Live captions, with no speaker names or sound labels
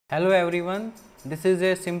Hello everyone, this is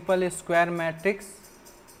a simple square matrix.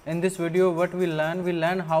 In this video what we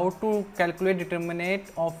learn how to calculate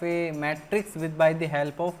determinate of a matrix by the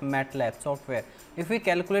help of Matlab software. If we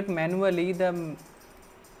calculate manually, the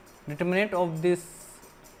determinate of this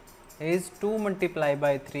is 2 multiplied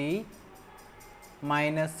by 3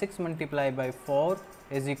 minus 6 multiplied by 4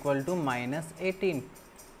 is equal to minus 18,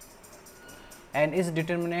 and its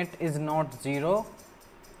determinant is not 0.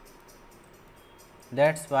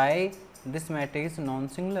 That's why this matrix is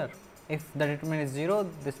non-singular. If the determinant is 0,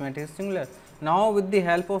 this matrix is singular. Now with the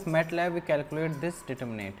help of Matlab we calculate this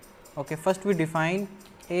determinant. Okay, first we define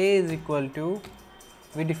A is equal to,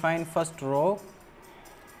 we define first row,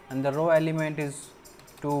 and the row element is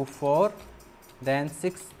 2 4, then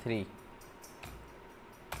 6 3.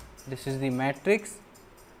 This is the matrix.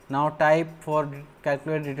 Now type for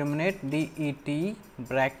calculate determinate det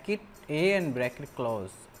bracket A and bracket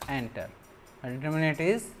close, enter. Determinant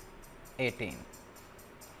is 18,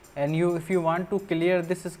 and if you want to clear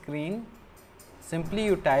this screen, simply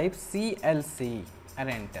you type CLC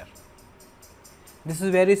and enter. This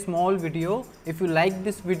is very small video. If you like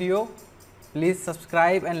this video, please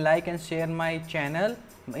subscribe and like and share my channel.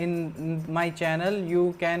 In my channel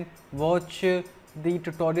you can watch the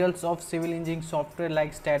tutorials of civil engineering software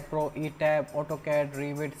like StatPro, ETAB, AutoCAD,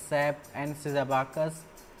 Revit, SAP and Abacus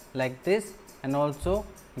like this, and also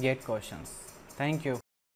get questions. Thank you.